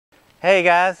Hey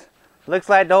guys, looks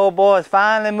like the old boy is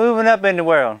finally moving up in the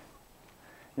world.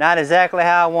 Not exactly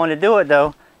how I want to do it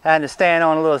though. I had to stand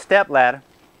on a little step ladder.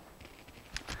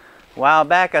 A while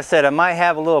back I said I might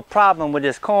have a little problem with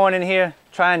this corn in here,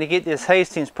 trying to get this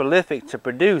Hastings Prolific to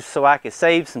produce so I could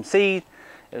save some seed.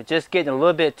 It was just getting a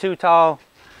little bit too tall.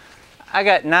 I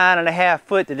got 9.5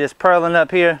 foot to this purling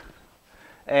up here,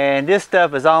 and this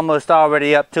stuff is almost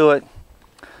already up to it.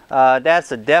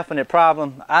 That's a definite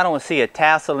problem. I don't see a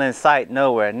tassel in sight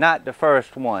nowhere, not the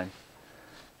first one.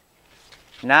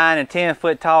 9 and 10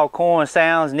 foot tall corn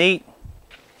sounds neat,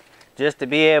 just to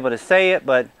be able to say it,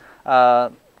 but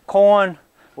corn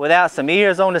without some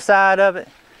ears on the side of it,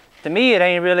 to me it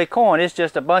ain't really corn. It's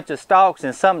just a bunch of stalks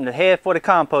and something to head for the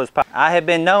compost pile. I have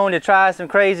been known to try some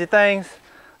crazy things.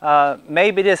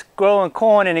 Maybe this growing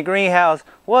corn in the greenhouse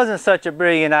wasn't such a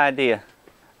brilliant idea.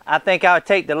 I think I'll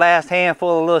take the last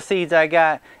handful of little seeds I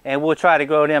got and we'll try to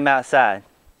grow them outside.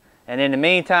 And in the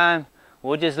meantime,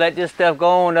 we'll just let this stuff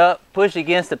go on up, push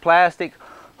against the plastic,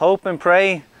 hope and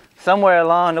pray somewhere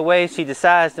along the way she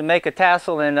decides to make a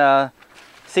tassel and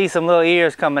see some little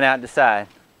ears coming out the side.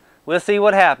 We'll see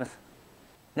what happens.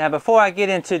 Now before I get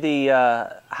into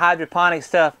the hydroponic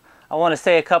stuff, I want to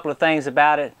say a couple of things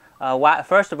about it.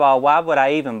 First of all, why would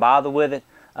I even bother with it?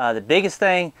 The biggest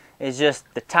thing is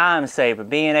just the time saver,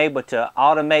 being able to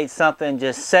automate something,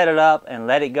 just set it up and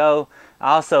let it go.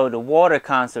 Also the water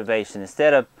conservation,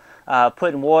 instead of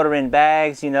putting water in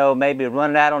bags, you know, maybe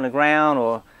running out on the ground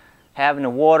or having the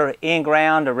water in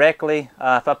ground directly.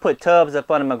 If I put tubs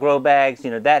up under my grow bags, you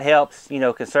know, that helps, you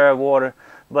know, conserve water.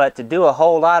 But to do a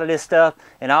whole lot of this stuff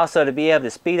and also to be able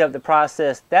to speed up the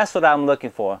process, that's what I'm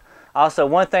looking for. Also,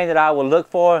 one thing that I will look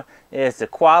for is the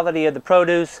quality of the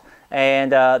produce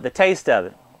and the taste of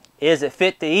it. Is it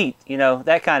fit to eat? You know,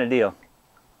 that kind of deal.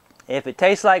 If it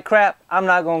tastes like crap, I'm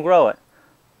not going to grow it.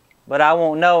 But I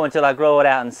won't know until I grow it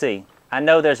out and see. I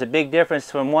know there's a big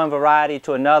difference from one variety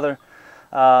to another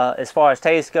as far as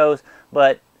taste goes,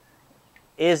 but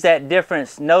is that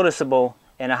difference noticeable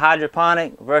in a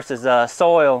hydroponic versus a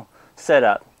soil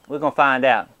setup? We're going to find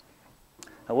out.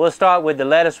 We'll start with the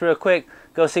lettuce real quick,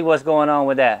 go see what's going on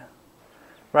with that.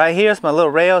 Right here's my little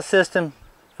rail system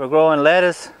for growing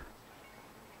lettuce.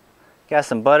 Got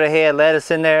some butterhead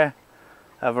lettuce in there,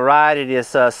 a variety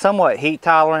that's somewhat heat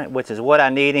tolerant, which is what I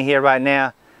need in here right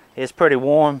now. It's pretty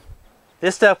warm.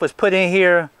 This stuff was put in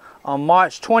here on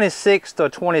March 26th or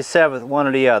 27th, one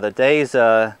or the other. Day's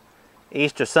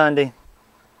Easter Sunday.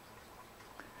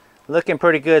 Looking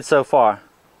pretty good so far.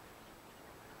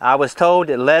 I was told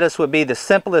that lettuce would be the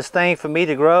simplest thing for me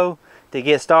to grow, to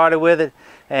get started with it,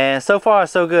 and so far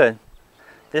so good.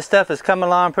 This stuff is coming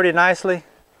along pretty nicely.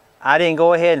 I didn't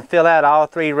go ahead and fill out all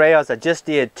 3 rails. I just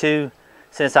did 2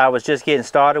 since I was just getting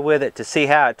started with it to see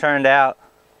how it turned out.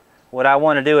 What I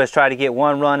want to do is try to get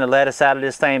 1 run of lettuce out of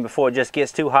this thing before it just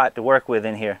gets too hot to work with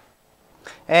in here.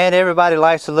 And everybody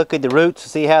likes to look at the roots to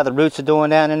see how the roots are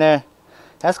doing down in there.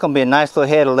 That's going to be a nice little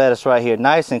head of lettuce right here.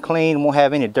 Nice and clean, won't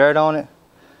have any dirt on it.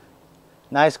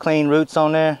 Nice clean roots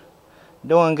on there.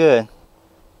 Doing good.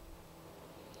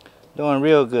 Doing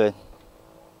real good.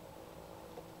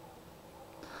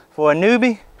 For a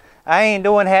newbie, I ain't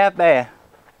doing half bad.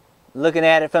 Looking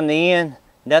at it from the end,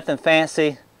 nothing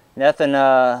fancy, nothing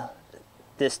that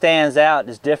stands out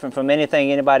that's different from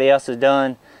anything anybody else has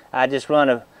done. I just run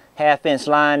a 1/2 inch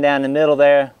line down the middle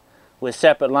there with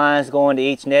separate lines going to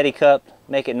each neti cup,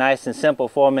 make it nice and simple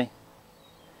for me.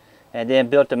 And then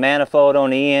built a manifold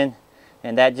on the end,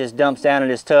 and that just dumps down in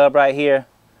this tub right here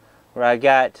where I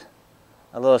got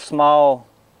a little small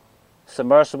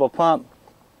submersible pump.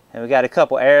 And we got a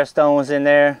couple air stones in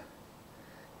there,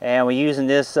 and we're using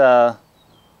this little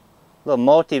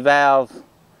multi-valve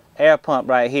air pump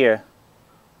right here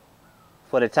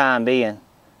for the time being.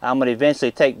 I'm going to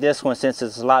eventually take this one, since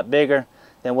it's a lot bigger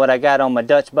than what I got on my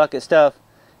Dutch bucket stuff,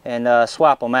 and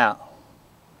swap them out.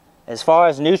 As far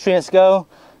as nutrients go,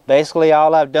 basically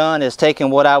all I've done is taken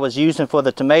what I was using for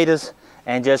the tomatoes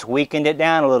and just weakened it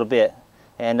down a little bit,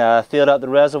 and filled up the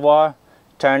reservoir,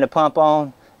 turned the pump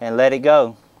on, and let it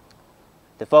go.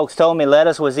 The folks told me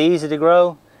lettuce was easy to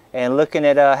grow, and looking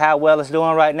at how well it's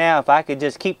doing right now, if I could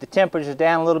just keep the temperatures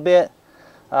down a little bit,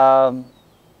 we're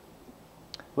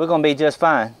going to be just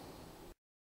fine.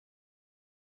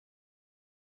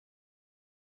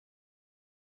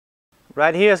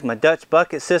 Right here is my Dutch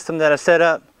bucket system that I set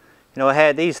up. You know, I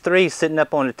had these 3 sitting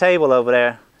up on the table over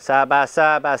there, side by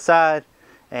side,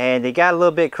 and they got a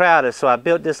little bit crowded, so I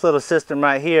built this little system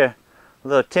right here, a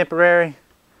little temporary,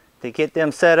 to get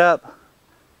them set up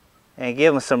and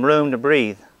give them some room to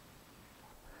breathe.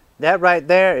 That right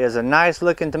there is a nice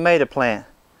looking tomato plant.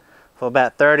 for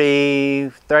about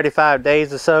 35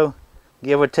 days or so,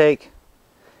 give or take.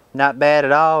 Not bad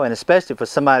at all, and especially for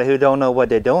somebody who don't know what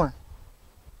they're doing.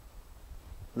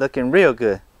 Looking real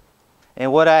good.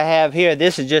 And what I have here,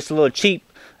 this is just a little cheap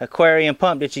aquarium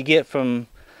pump that you get from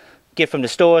the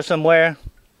store somewhere.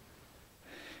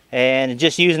 And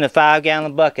just using a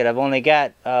 5-gallon bucket. I've only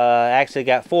got actually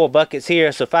got 4 buckets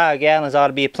here, so 5 gallons ought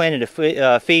to be plenty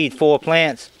to feed 4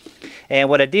 plants. And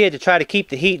what I did to try to keep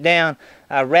the heat down,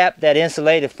 I wrapped that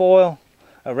insulated foil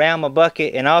around my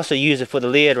bucket and also use it for the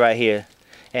lid right here.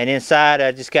 And inside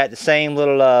I just got the same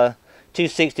little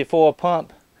 264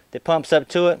 pump that pumps up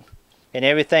to it, and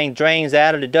everything drains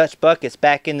out of the Dutch buckets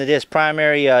back into this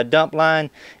primary dump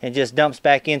line and just dumps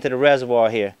back into the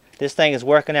reservoir here. This thing is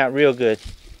working out real good.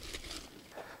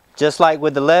 Just like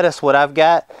with the lettuce, what I've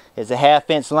got is a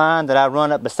 1/2-inch line that I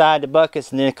run up beside the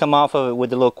buckets and then come off of it with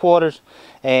the little quarters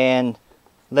and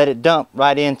let it dump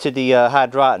right into the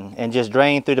hydraulic and just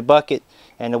drain through the bucket.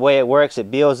 And the way it works, it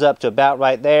builds up to about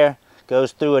right there,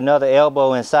 goes through another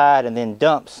elbow inside, and then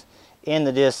dumps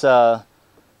into this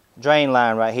drain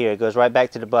line right here. It goes right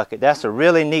back to the bucket. That's a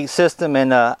really neat system,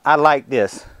 and I like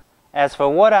this. As for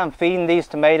what I'm feeding these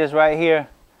tomatoes right here,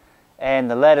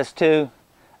 and the lettuce too,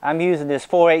 I'm using this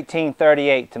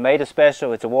 41838 tomato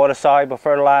special. It's a water soluble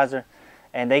fertilizer,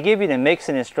 and they give you the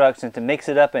mixing instructions to mix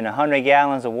it up in 100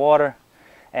 gallons of water.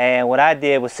 And what I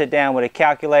did was sit down with a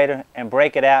calculator and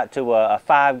break it out to a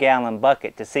 5-gallon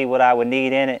bucket to see what I would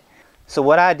need in it. So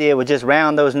what I did was just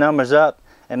round those numbers up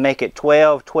and make it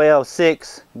 12, 12,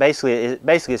 6. Basically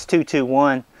it's 2, 2,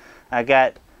 1. I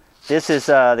got, this is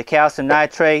the calcium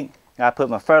nitrate. I put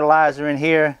my fertilizer in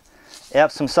here,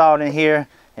 Epsom salt in here,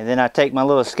 and then I take my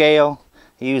little scale,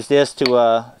 use this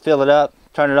to fill it up,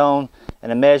 turn it on,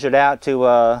 and I measure it out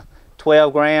to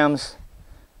 12 grams,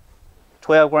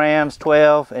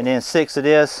 12, and then 6 of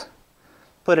this.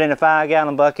 Put it in a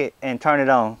 5-gallon bucket and turn it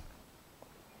on.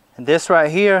 And this right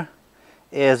here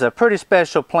is a pretty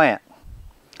special plant.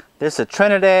 This is a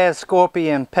Trinidad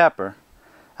Scorpion pepper.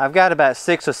 I've got about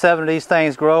 6 or 7 of these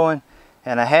things growing,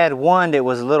 and I had one that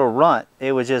was a little runt.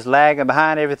 It was just lagging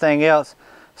behind everything else.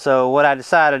 So what I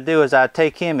decided to do is I'd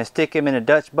take him and stick him in a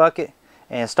Dutch bucket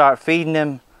and start feeding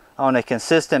him on a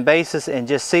consistent basis and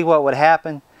just see what would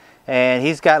happen. And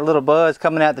he's got little buds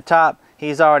coming out the top.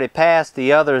 He's already passed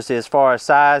the others as far as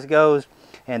size goes,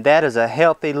 and that is a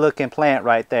healthy looking plant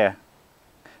right there.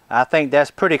 I think that's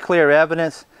pretty clear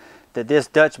evidence that this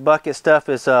Dutch bucket stuff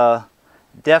is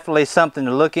definitely something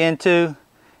to look into,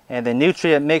 and the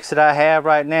nutrient mix that I have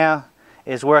right now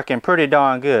is working pretty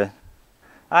darn good.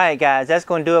 Alright guys, that's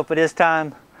going to do it for this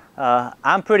time.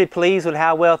 I'm pretty pleased with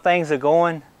how well things are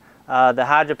going. The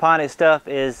hydroponic stuff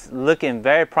is looking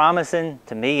very promising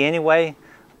to me anyway.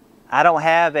 I don't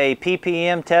have a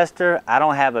ppm tester, I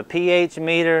don't have a pH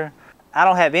meter, I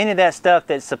don't have any of that stuff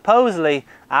that supposedly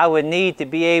I would need to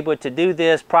be able to do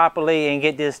this properly and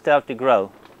get this stuff to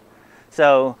grow.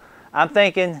 So I'm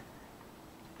thinking,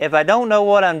 if I don't know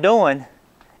what I'm doing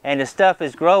and the stuff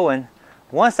is growing,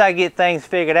 once I get things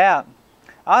figured out,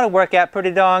 ought to work out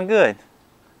pretty darn good.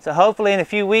 So hopefully in a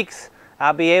few weeks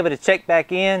I'll be able to check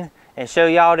back in and show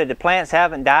y'all that the plants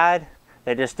haven't died,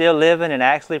 that they're still living and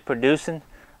actually producing.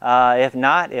 If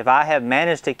not, if I have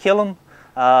managed to kill them,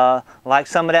 like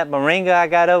some of that moringa I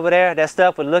got over there, that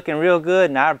stuff was looking real good,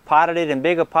 and I potted it in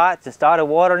bigger pots and started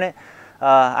watering it.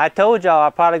 I told y'all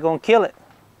I'm probably going to kill it.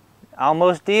 I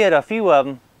almost did a few of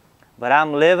them, but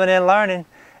I'm living and learning,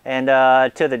 and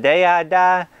till the day I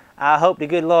die, I hope the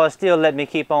good Lord still let me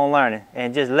keep on learning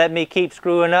and just let me keep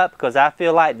screwing up, because I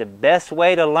feel like the best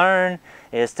way to learn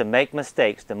is to make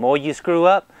mistakes. The more you screw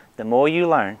up, the more you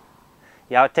learn.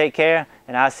 Y'all take care,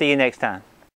 and I'll see you next time.